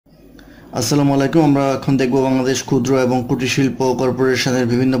আসসালামু আলাইকুম। আমরা এখন দেখব বাংলাদেশ ক্ষুদ্র এবং কুটির শিল্প কর্পোরেশনের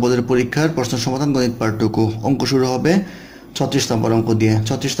বিভিন্ন পদের পরীক্ষার প্রশ্ন সমাধান গণিত পার্টটুকু। অঙ্ক শুরু হবে 36 নম্বর অঙ্ক দিয়ে।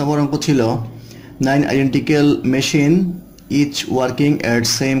 36 নম্বর অঙ্ক ছিল 9 identical machine each working at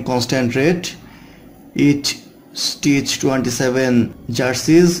same constant rate each stitch 27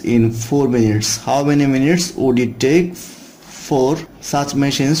 jerseys in 4 minutes. How many minutes would it take for such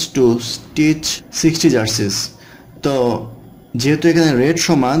machines to stitch 60 jerseys? তো যেহেতু এখানে রেট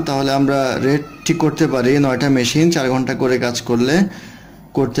সমান, তাহলে আমরা রেট ঠিক করতে পারি 9টা মেশিন 4 ঘন্টা করে কাজ করলে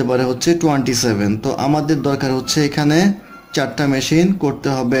করতে পারে হচ্ছে 27। তো আমাদের দরকার হচ্ছে এখানে 4টা মেশিন করতে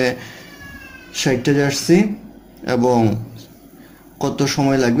হবে 60টা জার্সি, এবং কত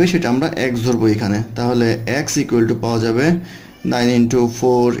সময় লাগবে সেটা আমরা x ধরবো এখানে। তাহলে x ইকুয়াল টু পাওয়া যাবে 9 ×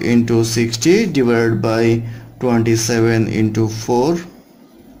 4 × 60 ডিভাইডেড বাই 27 × 4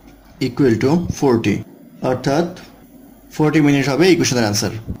 ইকুয়াল টু 40, অর্থাৎ 40 মিনিট হবে ইকুয়েশনের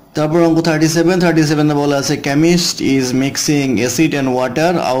অ্যান্সার। তারপর অঙ্ক 37 বলা আছে chemist is mixing acid and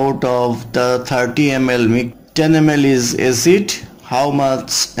water out of the 30 ml 10 ml is acid. How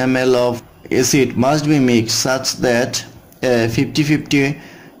much ml of acid must be mixed such that a 50-50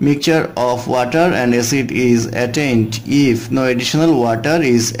 mixture of water and acid is attained if no additional water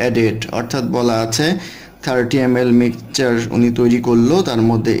is added? অর্থাৎ বলা আছে 30 ml mixture উনি তৈরি করলো, তার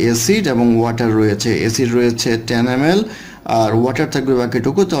মধ্যে acid এবং water রয়েছে। অ্যাসিড রয়েছে 10 ml আর ওয়াটার থাকবে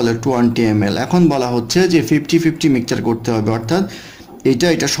বাকিটুকু, তাহলে 20 ml। এখন বলা হচ্ছে যে 50-50 মিক্সচার করতে হবে, অর্থাৎ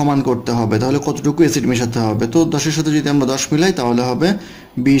এটা সমান করতে হবে। তাহলে কতটুকু অ্যাসিড মেশাতে হবে? তো 10-এর সাথে যদি আমরা 10 মিলাই তাহলে হবে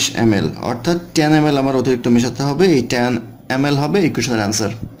 20 ml, অর্থাৎ 10 ml আমার অতিরিক্ত মেশাতে হবে। এই 10 ml হবে ইকুয়েশনের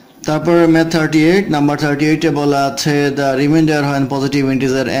অ্যান্সার। তারপর ম্যাথ 38 নাম্বার 38 এ বলা আছে the reminder when positive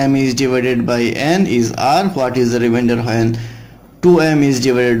integer m is divided by n is r. What is the remainder when 2m is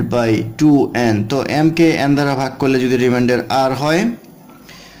divided by 2n? তো m কে n দ্বারা ভাগ করলে যদি রিমাইন্ডার r হয়,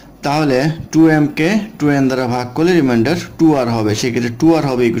 তাহলে 2m কে 2n দ্বারা ভাগ করলে রিমাইন্ডার 2r হবে, সেক্ষেত্রে 2r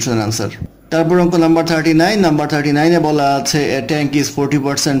হবে ইকুয়েশনের অ্যান্সার। তারপর অঙ্ক নাম্বার 39 এ বলা আছে a tank is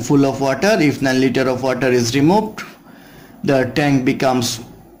 40% full of water. If 9 liter of water is removed, the tank becomes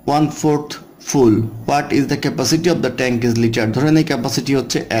 1/4 full. What is the capacity of the tank is liter? ধরে নেই ক্যাপাসিটি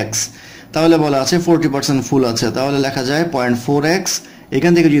হচ্ছে x, তাহলে বলা আছে 40% ফুল আছে, তাহলে লেখা যায় 0.4x।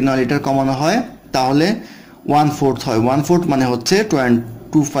 এখান থেকে যদি 9 লিটার কমানো হয় তাহলে 1/4 হয়, 1/4 মানে হচ্ছে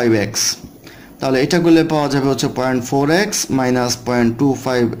 0.25x। তাহলে এটা করলে পাওয়া যাবে হচ্ছে 0.4x minus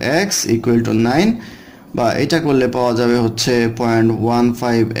 0.25x equal to 9, বা এটা করলে পাওয়া যাবে হচ্ছে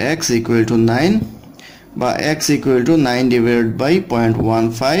 0.15x ইকুয়াল টু 9, বা x equal to 9 divided by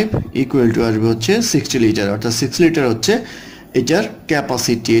 0.15 equal to আসবে হচ্ছে 60 লিটার, অর্থাৎ 6 লিটার হচ্ছে এটার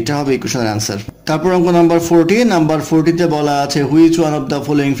ক্যাপাসিটি। এটা হবে ইকুয়েশনের অ্যান্সার। তারপর অঙ্ক নাম্বার 40 তে বলা আছে which one of the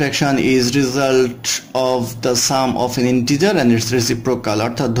following fraction is result of the some of N integer and it's reciprocal.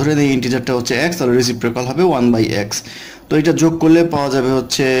 অর্থাৎ ধরে নেই ইন্টিজারটা হচ্ছে x, তাহলে রেসিপ্রোকাল হবে 1/x। তো এটা যোগ করলে পাওয়া যাবে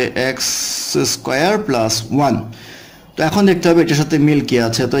হচ্ছে x² প্লাস 1। তো এখন দেখতে হবে এটার সাথে মিল কি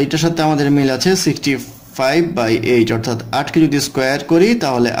আছে। তো এটার সাথে আমাদের মিল আছে 65/8, অর্থাৎ 8কে যদি স্কোয়ার করি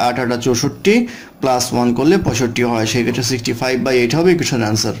তাহলে 8 × 8 = 64 প্লাস 1 করলে 65 হয়, সেক্ষেত্রে 65/8 হবে ইকুয়েশন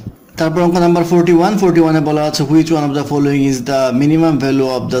অ্যান্সার। তারপর অঙ্ক নাম্বার 41 এ বলা আছে which one of the following is the minimum value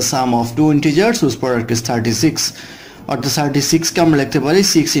of the some of two integers whose product is 36। অর্থাৎ 36 কে আমরা লিখতে পারি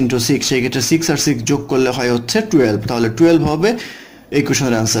 6 × 6, সেই ক্ষেত্রে 6 আর 6 যোগ করলে হয় হচ্ছে 12, তাহলে 12 হবে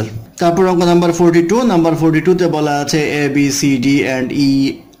ইকুয়েশনের অ্যান্সার। তারপর অঙ্ক নাম্বার 42 তে বলা আছে a b c d and e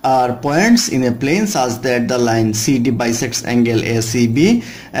are points in a plane such that the line CD bisects angle ACB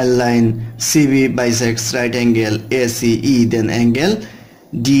and line CB bisects right angle ACE, then angle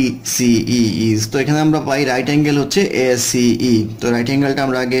DCE is. তো এখানে আমরা পাই right angle হচ্ছে ACE। তো right অ্যাঙ্গেলটা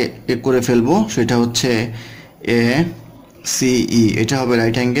আমরা আগে করে ফেলবো, সেটা হচ্ছে ACE, এটা হবে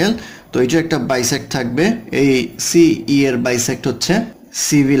রাইট অ্যাঙ্গেল। তো এটা একটা বাইসেক্ট থাকবে, এই CE এর বাইসেক্ট হচ্ছে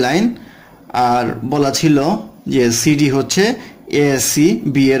CB লাইন, আর বলা ছিল যে CD হচ্ছে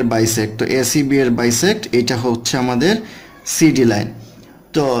ACB এর বাইসেক্ট। তো ACB এর বাইসেক্ট এটা হচ্ছে আমাদের CD লাইন।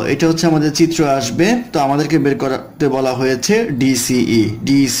 তো এটা হচ্ছে আমাদের চিত্র আসবে। তো আমাদেরকে বের করতে বলা হয়েছে DCE,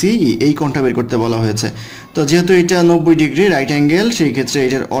 এই কোণটা বের করতে বলা হয়েছে। তো যেহেতু এটা 90 ডিগ্রি রাইট অ্যাঙ্গেল, সেই ক্ষেত্রে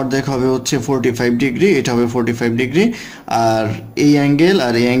এটার অর্ধেক হবে হচ্ছে 45 ডিগ্রি, এটা হবে 45 ডিগ্রি, আর এই অ্যাঙ্গেল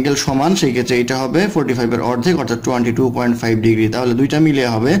আর এই অ্যাঙ্গেল সমান, সেই ক্ষেত্রে এটা হবে 45 এর অর্ধেক, অর্থাৎ 22.5 ডিগ্রি। তাহলে দুইটা মিলিয়ে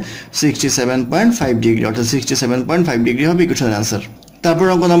হবে 67.5 ডিগ্রি, অর্থাৎ 67.5 ডিগ্রি হবে ইকুয়েশনের অ্যান্সার। তারপর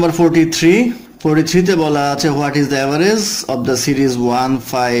অঙ্ক নাম্বার 43 তে বলা আছে what is the average of the series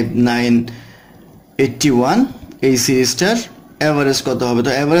 15981। এই সিরিজটার এভারেজ কত হবে।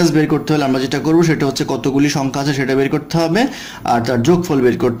 তো এভারেজ বের করতে হলে আমরা যেটা করব সেটা হচ্ছে কতগুলি সংখ্যা আছে সেটা বের করতে হবে আর তার যোগফল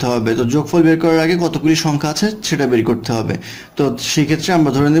বের করতে হবে। তো যোগফল বের করার আগে কতগুলি সংখ্যা আছে সেটা বের করতে হবে। তো সেই ক্ষেত্রে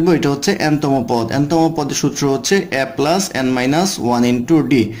আমরা ধরে নেব এটা হচ্ছে n-তম পদ। n-তম পদের সূত্র হচ্ছে a plus n minus 1 into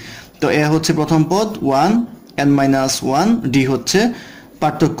D. তো এ হচ্ছে প্রথম পদ 1, n মাইনাস 1, ডি হচ্ছে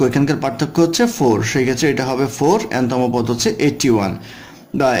পার্থক্য, এখানকার পার্থক্য হচ্ছে 4, সেই ক্ষেত্রে এটা হবে 4, n-তম পদ হচ্ছে 81।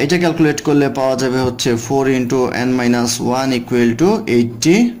 বা এটা ক্যালকুলেট করলে পাওয়া যাবে হচ্ছে 4 into n minus 1 equal to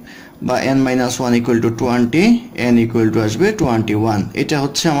 80, বা n minus 1 equal to 20, n equal to আসবে 21। এটা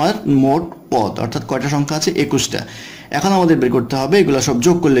হচ্ছে আমার মোট পদ, অর্থাৎ কয়টা সংখ্যা আছে 21টা। এখন আমাদের বের করতে হবে এগুলো সব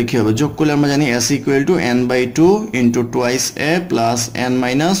যোগ করলে কি হবে। যোগ করলে আমরা জানি s equal to n/2 into twice a plus n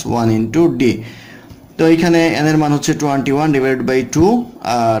minus 1 into D. তো এইখানে n এর মান হচ্ছে 21 divided by 2,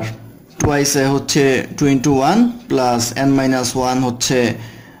 R twice a হচ্ছে 2 ইন্টু 1 প্লাস n মাইনাস 1 হচ্ছে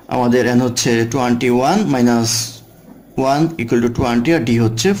আমাদের n হচ্ছে 21 minus 1 equal to 20, R d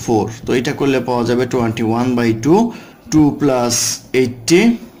হচ্ছে 4। তো এটা করলে পাওয়া যাবে 21/2, 2 plus 80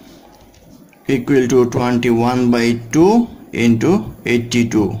 equal to 21/2 into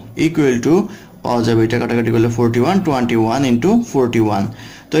 82 equal to পাওয়া যাবে, এটা কাটাকাটি করলে 41, 21 ইন্টু 41।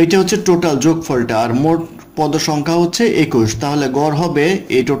 তো এটা হচ্ছে টোটাল যোগফলটা, আর মোট পদ সংখ্যা হচ্ছে 21। তাহলে গড় হবে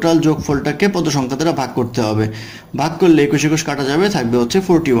এই টোটাল যোগফলটাকে পদ সংখ্যা দ্বারা ভাগ করতে হবে। ভাগ করলে 21 কাটা যাবে, থাকবে হচ্ছে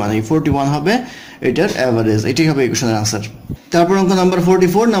 41। এই 41 হবে এটার অ্যাভারেজ, এটাই হবে এই কোশ্চেনের আনসার। তারপর অঙ্ক নাম্বার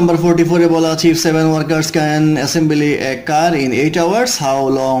 44। নাম্বার 44 এ বলা আছে if 7 workers can assemble a car in 8 hours, how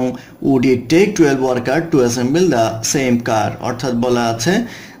long would it take 12 workers to assemble the same car? অর্থাৎ বলা আছে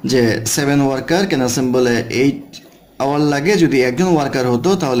যে 7 ওয়ার্কার ক্যান অ্যাসেম্বল 8 আওয়ার লাগে, যদি একজন ওয়ার্কার হতো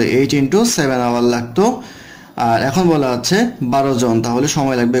তাহলে 8 ইন্টু 7 আওয়ার লাগতো। আর এখন বলা আছে 12 জন, তাহলে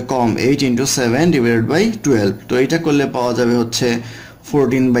সময় লাগবে কম, 8 ইন্টু 7 ডিভাইডেড বাই 12। তো এটা করলে পাওয়া যাবে হচ্ছে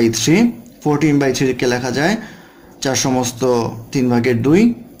 14/3। 14/3 কে লেখা যায় 4 সমস্ত 3/2।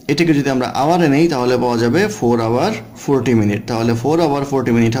 এটাকে যদি আমরা আওয়ারে নেই তাহলে পাওয়া যাবে 4 আওয়ার 40 মিনিট। তাহলে 4 আওয়ার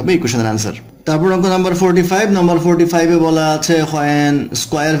 40 মিনিট হবে এই কোশ্চেনের আনসার। তারপর অঙ্ক নাম্বার 45। নাম্বার 45 এ বলা আছে when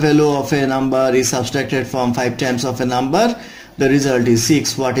square value of a number is subtracted from 5 times of a number, the result is 6,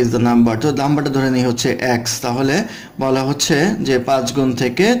 what is the number? তো নাম্বারটা ধরে নিই হচ্ছে x। তাহলে বলা হচ্ছে যে 5 গুণ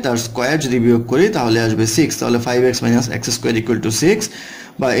থেকে তার স্কয়ার যদি বিয়োগ করি তাহলে আসবে 6। তাহলে 5x minus x square equal to 6,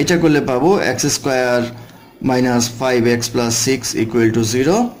 বা এটা করলে পাবো x square minus 5x plus 6 equal to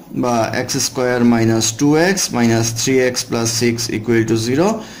 0, বা x square minus 2x minus 3x plus 6 equal to 0,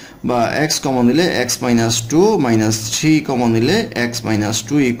 বা x কমন নিলে x minus 2 minus 3 কমন নিলে x minus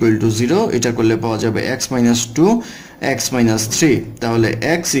 2 equal to 0। এটা করলে পাওয়া যাবে x minus 2 x minus 3। তাহলে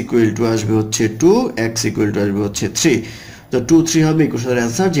x equal to আসবে হচ্ছে 2, x equal to আসবে হচ্ছে 3। তো 2, 3 হবে এই কোশ্চেনের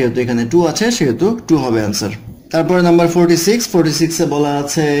অ্যান্সার, যেহেতু এখানে 2 আছে সেহেতু 2 হবে অ্যান্সার। তারপরে নাম্বার 46। 46 এ বলা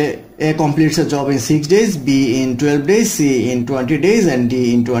আছে A completes a job in 6 days, B in 12 days, C in 20 days, and D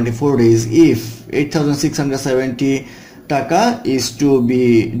in 24 days. If 8,670 taka is to be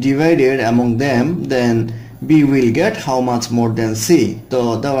divided among them, then B will get how much more than C? তো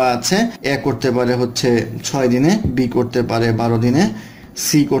দেওয়া আছে A করতে পারে হচ্ছে 6 দিনে, B করতে পারে 12 দিনে, C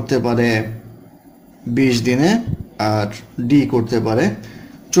করতে পারে 20 দিনে, আর D করতে পারে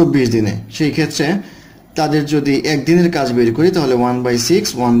 24 দিনে। সেই ক্ষেত্রে তাদের যদি একদিনের কাজ বের করি তাহলে 1/6,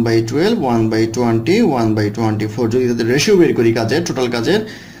 1/12, 1/20, 1/24। যদি তাদের রেশিও বের করি কাজের, টোটাল কাজের,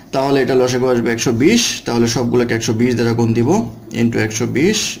 তাহলে এটা লসাগু আসবে 120। তাহলে সবগুলোকে 120 দ্বারা গুণ দিব, ইন্টু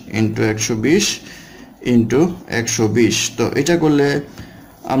 120 ইন্টু 120 ইন্টু 120। তো এটা করলে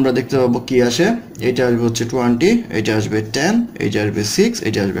আমরা দেখতে পাবো কি আসে। এটা আসবে হচ্ছে 20, এটা আসবে 10, এটা আসবে 6,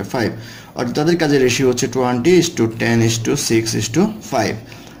 এটা আসবে 5। অর্থাৎ তাদের কাজের রেশিও হচ্ছে 20:10:6:5।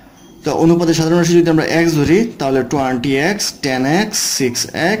 তো অনুপাতের সাধারণ রাশি যদি আমরা x ধরি তাহলে 20x, 10x,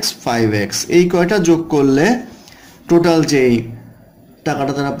 6x, 5x এই কয়টা যোগ করলে টোটাল যেই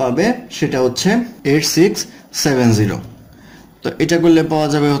টাকাটা তারা পাবে সেটা হচ্ছে 8670। তো এটা করলে পাওয়া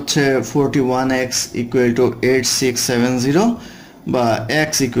যাবে হচ্ছে 41x equal to 8670, বা x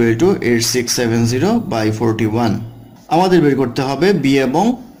equal to 8670/41। আমাদের বের করতে হবে b এবং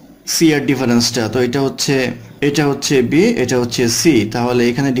c এর ডিফারেন্সটা। তো এটা হচ্ছে b, এটা হচ্ছে c। তাহলে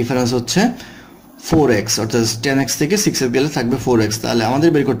এখানে ডিফারেন্স হচ্ছে 4x, অর্থাৎ 10x থেকে 6x গেলে থাকবে 4x। তাহলে আমাদের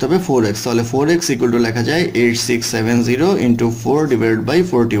বের করতে হবে 4x। তাহলে 4x ইকুয়াল টু লেখা যায় 8670 ইন্টু 4 ডিভাইডেড বাই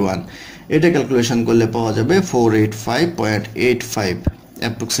 41। এটা ক্যালকুলেশন করলে পাওয়া যাবে 485.85,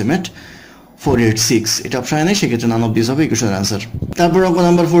 অ্যাপ্রক্সিমেট 486। এটা অপশনে নেই, সেক্ষেত্রে নান অফ দিস হবে ইকুয়েশনের আনসার। তারপর অঙ্ক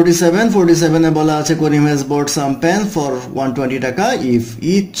নাম্বার 47। 47 এ বলা আছে করিম has bot some pen for 120 টাকা, ইফ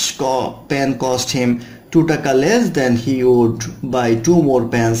ইচ পেন কস্ট হিম 2 টাকা less than he would by 2 more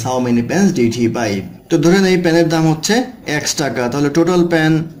pens, how many pens did he by? তো ধরেন এই পেনের দাম হচ্ছে x টাকা, তাহলে টোটাল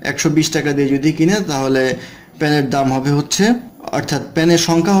পেন 120 টাকা দিয়ে যদি কিনে তাহলে পেনের দাম হবে হচ্ছে অর্থাৎ পেনের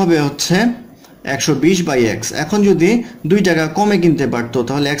সংখ্যা হবে হচ্ছে 120/x। এখন যদি 2 টাকা কমে কিনতে পারতো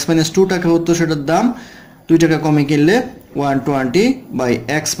তাহলে x - 2 টাকা হতো সেটার দাম, 2 টাকা কমে কিনলে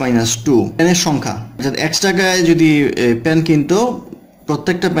 120/x - 2 পেনের সংখ্যা। অর্থাৎ x টাকায় যদি পেন কিনতো,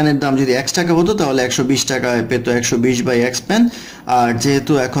 প্রত্যেকটা পেনের দাম যদি x টাকা হতো তাহলে 120 টাকায় পেতো 120/x পেন। আর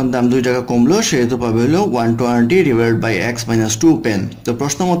যেহেতু এখন দাম 2 টাকা কমলো সেহেতু পাবে হলো 120/x - 2 পেন। তো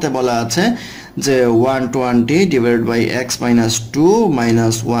প্রশ্ন মতে বলা আছে যে 120/x - 2 -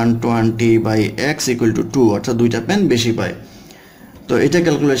 120/x = 2, অর্থাৎ 2টা পেন বেশি পায়। তো এটা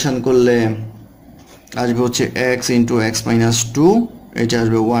ক্যালকুলেশন করলে আসবে হচ্ছে x × x - 2, এটা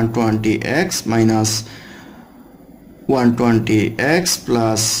আসবে 120x - 120x +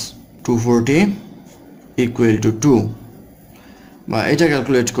 240 = 2, বা এটা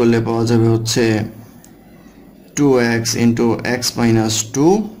ক্যালকুলেট করলে পাওয়া যাবে হচ্ছে 2x × x -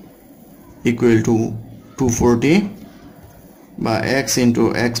 2 = 240, বা x ×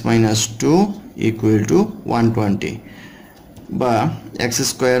 x - 2 = 120, বা x²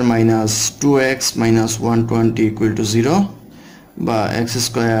 - 2x - 120 = 0, বা x²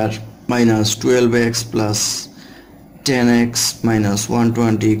 - 12x + 10x -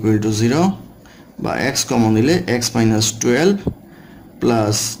 120 = 0, বা x কমন দিলে x - 12 +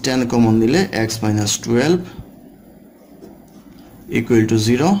 10 কমন দিলে x - 12 =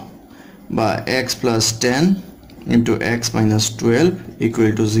 0, বা x + 10 × x - 12 =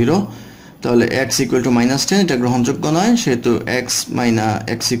 0। তাহলে x = -10 এটা গ্রহণযোগ্য নয়, সেহেতু x =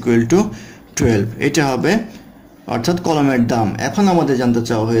 12 এটা হবে অর্থাৎ কলমের দাম। এখন আমাদের জানতে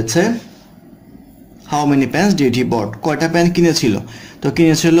চাওয়া হয়েছে how many pens did he বট, কয়টা পেন কিনেছিল। তো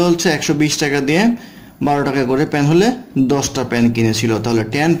কিনেছিল হচ্ছে 120 টাকা দিয়ে, 12 টাকা করে পেন হলে 10টা পেন কিনেছিল, তাহলে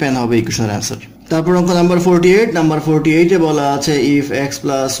 10 পেন হবে ইকুয়েশনের অ্যান্সার। তারপর অঙ্ক নাম্বার 48। নাম্বার 48 এ বলা আছে if x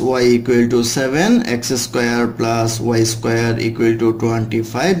 + y = 7, x² + y² =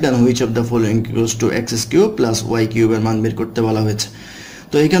 25, then which of the following equals to x³ + y³ এর মান বের করতে বলা হয়েছে।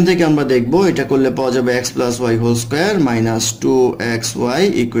 তো এখান থেকে আমরা দেখব এটা করলে পাওয়া যাবে x + y² - 2xy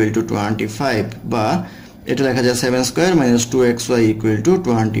 = 25, বা এটা লেখা যায় 7² - 2xy =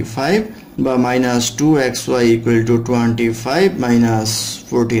 25, বা -2xy = 25 -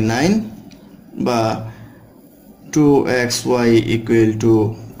 49, বা 2xy =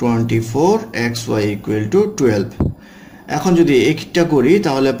 24, xy = 12। এখন যদি একটা করি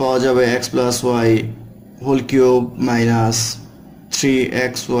তাহলে পাওয়া যাবে x + y³ -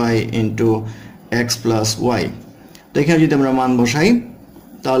 3xy × x + y। তো এখানে যদি আমরা মান বসাই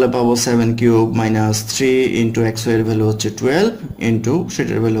তাহলে পাবো 7³ - 3 × xy এর ভ্যালু হচ্ছে 12 ইন্টু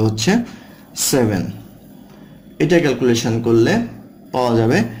সেটার ভ্যালু হচ্ছে 7। এটা ক্যালকুলেশন করলে পাওয়া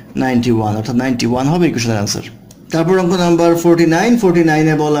যাবে 91, অর্থাৎ 91 হবে ইকুয়েশনের অ্যান্সার। তারপর অঙ্ক নাম্বার 49। 49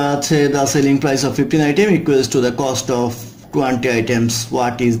 এ বলা আছে the selling price of 15 item equals to the cost of 20 items,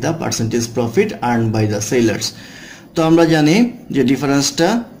 what is the percentage profit earn by the sellers. তো আমরা জানি যে ডিফারেন্সটা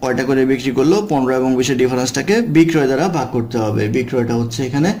কয়টা করে বিক্রি করলো, 15 এবং 20 এর ডিফারেন্সটাকে বিক্রয় দ্বারা ভাগ করতে হবে। বিক্রয়টা হচ্ছে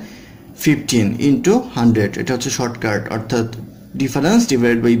এখানে 15 × 100, এটা হচ্ছে শর্টকাট, অর্থাৎ ডিফারেন্স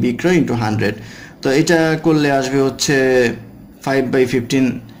ডিভাইড বাই বিক্রয় × 100। তো এটা করলে আসবে হচ্ছে 5/15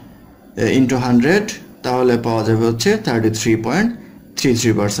 × 100, তাহলে পাওয়া যাবে হচ্ছে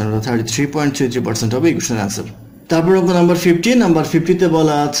 33.33%, অর্থাৎ 33.33% হবে ইকুয়েশন অ্যান্সার। তারপর অঙ্ক নাম্বার 50। নাম্বার 50 তে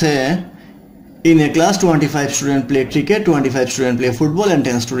বলা আছে in a class 25 students play cricket, 25 students play football and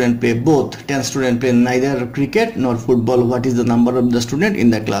 10 students play both. 10 students play neither cricket nor football. What is the number of the student in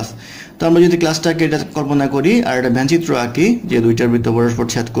the class? তো আমরা যদি ক্লাসটাকে এটা কল্পনা করি আর একটা ভ্যানচিত্র আঁকি যে দুইটার বৃত্ত পরস্পর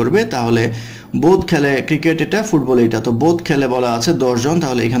ছেদ করবে, তাহলে বোথ খেলে ক্রিকেট এটা, ফুটবল এটা। তো বোথ খেলে বলা আছে 10 জন,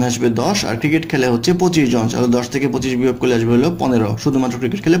 তাহলে এখানে আসবে 10, আর ক্রিকেট খেলে হচ্ছে 25 জন, তাহলে 10 থেকে 25 বিয়োগ করলে আসবে হলো 15, শুধুমাত্র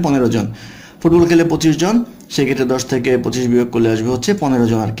ক্রিকেট খেলে 15 জন। ফুটবল খেলে 25 জন, সেক্ষেত্রে 10 থেকে 25 বিয়োগ করলে আসবে হচ্ছে 15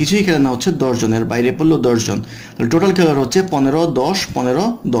 জন, আর কিছুই খেলে না হচ্ছে 10 জনের বাইরে পড়লো 10 জন। তাহলে টোটাল খেলার হচ্ছে 15, 10, 15,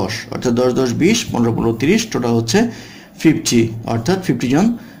 10, অর্থাৎ 10, 10, 20, 15, 15, 30, টোটাল হচ্ছে 50, অর্থাৎ 50 জন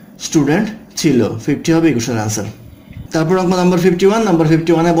স্টুডেন্ট ছিল। 50 হবে ইকুয়েশন অ্যান্সার। তারপর অঙ্ক নাম্বার 51। নাম্বার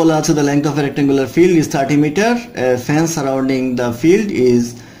 51 এ বলা আছে the length of A rectangular field is 30 metre, fence surrounding the field is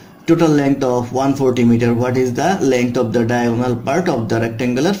total length of 140 metre, what is the length of the diagonal part of the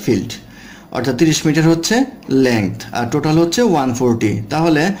rectangular field. অর্থাৎ 30 metre হচ্ছে length আর total হচ্ছে 140,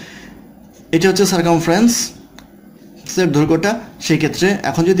 তাহলে এটা হচ্ছে circumference এর দৈর্ঘ্যটা। সেই ক্ষেত্রে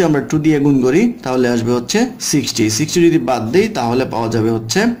এখন যদি আমরা 2 দিয়ে গুণ করি তাহলে আসবে হচ্ছে 60 যদি বাদ দেই তাহলে পাওয়া যাবে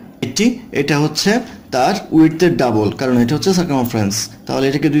হচ্ছে 80। এটা হচ্ছে তার উইডথের ডাবল, কারণ এটা হচ্ছে সার্কামফারেন্স। তাহলে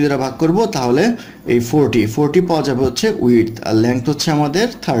এটাকে 2 দ্বারা ভাগ করব, তাহলে এই 40 পাওয়া যাবে হচ্ছে উইডথ, আর লেংথ হচ্ছে আমাদের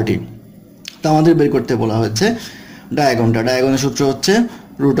 30। তো আমাদের বের করতে বলা হয়েছে ডায়াগনটা। ডায়াগনের সূত্র হচ্ছে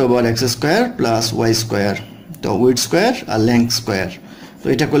 √x² + y²। তো উইডথ স্কোয়ার আর লেংথ স্কোয়ার। তো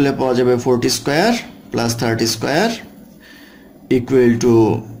এটা করলে পাওয়া যাবে 40 square plus 30 square equal to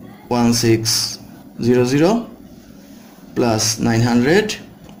 1600 plus 900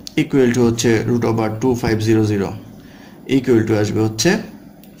 equal to হচ্ছে √2500 ইকুয়াল টু আসবে হচ্ছে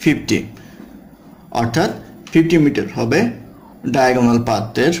 50, অর্থাৎ 50 মিটার হবে ডায়াগোনাল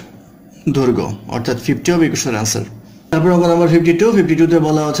পাথের দৈর্ঘ্য, অর্থাৎ 50 হবে ইকুয়েশনের অ্যান্সার। তারপর অঙ্ক নাম্বার 52 তে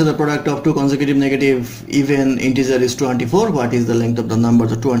বলা হচ্ছে the product of two consecutive negative even integer is 24, what is the length of the number.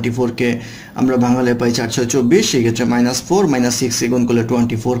 তো 24 কে আমরা ভাঙালে পাই 424, সেই ক্ষেত্রে -4 -6 গুণ করলে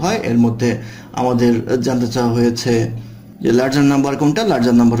 24 হয়। এর মধ্যে আমাদের জানতে চাওয়া হয়েছে যে লার্জার নাম্বার কোনটা,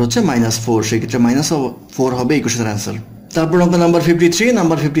 লার্জার নাম্বার হচ্ছে -4, সেই ক্ষেত্রে -4 হবে ইকুয়েশনের অ্যান্সার। তারপর অঙ্ক নাম্বার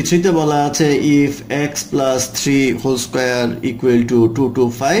 53 তে বলা আছে if x + 3 whole square equal to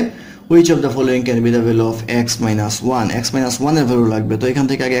 225, which of the following can be the value of x - 1। x - 1 এর ভ্যালু লাগবে। তো এখান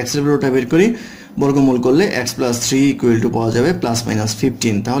থেকে আগে x এর ভ্যালুটা বের করি, বর্গমূল করলে x + 3 ইকুয়াল টু পাওয়া যাবে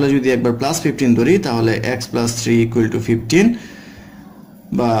 +-15। তাহলে যদি একবার +15 ধরি তাহলে x + 3 ইকুয়াল টু 15,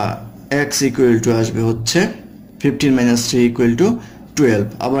 বা x ইকুয়াল টু আসবে হচ্ছে 15 - 3 ইকুয়াল টু 12।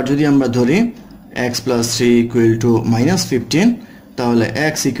 আবার যদি আমরা ধরি x + 3 ইকুয়াল টু -15, তাহলে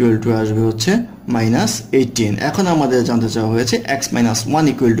x ইকুয়াল টু আসবে হচ্ছে -18। এখন আমাদের জানতে চাওয়া হয়েছে x - 1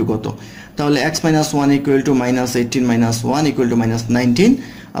 ইকুয়াল টু কত। তাহলে x - 1 equal to -18 - 1 equal to -19।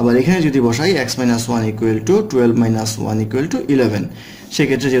 আবার এখানে যদি বসাই x - 1 equal to 12 - 1 equal to 11,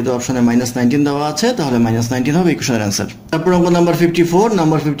 সেক্ষেত্রে যেহেতু অপশনে -19 দেওয়া আছে তাহলে -19 হবে ইকুয়েশনের অ্যান্সার। তারপর অঙ্ক নাম্বার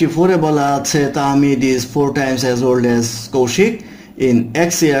 54 এ বলা আছে Tahmid is 4 times as old as Kaushik. In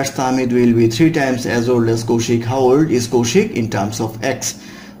x years, Tahmid will be 3 times as old as Kaushik. How old is Kaushik in terms of x?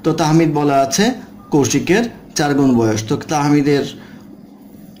 তো তাহমিদ বলা আছে কৌশিকের 4 গুণ বয়স। তো তাহমিদের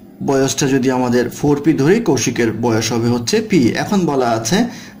বয়সটা যদি আমাদের 4p ধরি, কৌশিকের বয়স হবে হচ্ছে p। এখন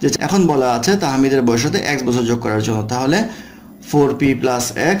বলা আছে তাহমিদের বয়সের সাথে x বছর যোগ করার জন্য। তাহলে 4p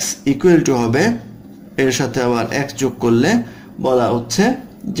 + x ইকুয়াল টু হবে, এর সাথে আবার x যোগ করলে বলা হচ্ছে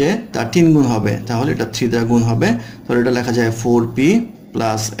যে তার 3 গুণ হবে, তাহলে এটা 3 দ্বারা গুণ হবে। তাহলে এটা লেখা যায় 4p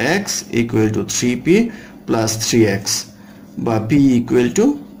 + x equal to 3p + 3x, বা p ইকুয়াল টু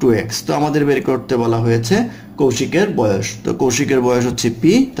 2x। তো আমাদের বের করতে বলা হয়েছে কৌশিকের বয়স। তো কৌশিকের বয়স হচ্ছে p,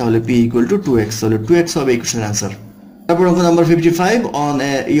 তাহলে p ইকুয়াল টু 2x, তাহলে 2x হবে ইকুয়েশনের অ্যান্সার। তারপর অঙ্ক number 55, on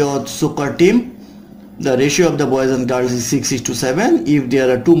a youth soccer team the ratio of the boys and girls is 6:7. If there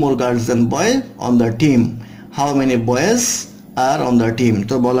are 2 more girls than boys on the team, how many boys R on the team.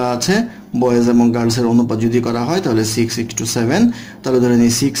 তো বলা আছে boys এবং গার্লসের অনুপাত যদি করা হয় তাহলে 6:7, তাহলে ধরে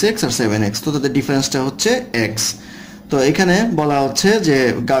নিই 6x আর 7x। তো তাদের ডিফারেন্সটা হচ্ছে x। তো এখানে বলা হচ্ছে যে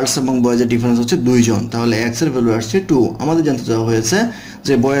গার্লস এবং বয়েজের ডিফারেন্স হচ্ছে 2 জন, তাহলে x এর ভ্যালু আসছে 2। আমাদের জানতে চাওয়া হয়েছে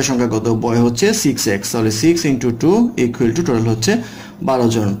যে বয়ের সংখ্যা কত, বয় হচ্ছে 6x, তাহলে 6 × 2 ইকুয়াল টু টোটাল হচ্ছে 12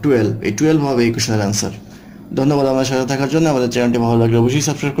 জন, 12। এই 12 হবে ইকুয়েশনের অ্যান্সার। ধন্যবাদ আমাদের সাথে থাকার জন্য। আমাদের চ্যানেলটি ভালো লাগলে অবশ্যই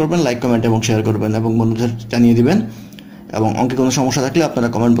সাবস্ক্রাইব করবেন, লাইক, কমেন্ট এবং শেয়ার করবেন এবং বন্ধুদের জানিয়ে দিবেন। এবং অঙ্কে কোনো সমস্যা থাকলে আপনারা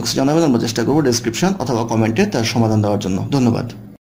কমেন্ট বক্সে জানাবেন, আমরা চেষ্টা করব ডেসক্রিপশন অথবা কমেন্টে তার সমাধান দেওয়ার জন্য। ধন্যবাদ।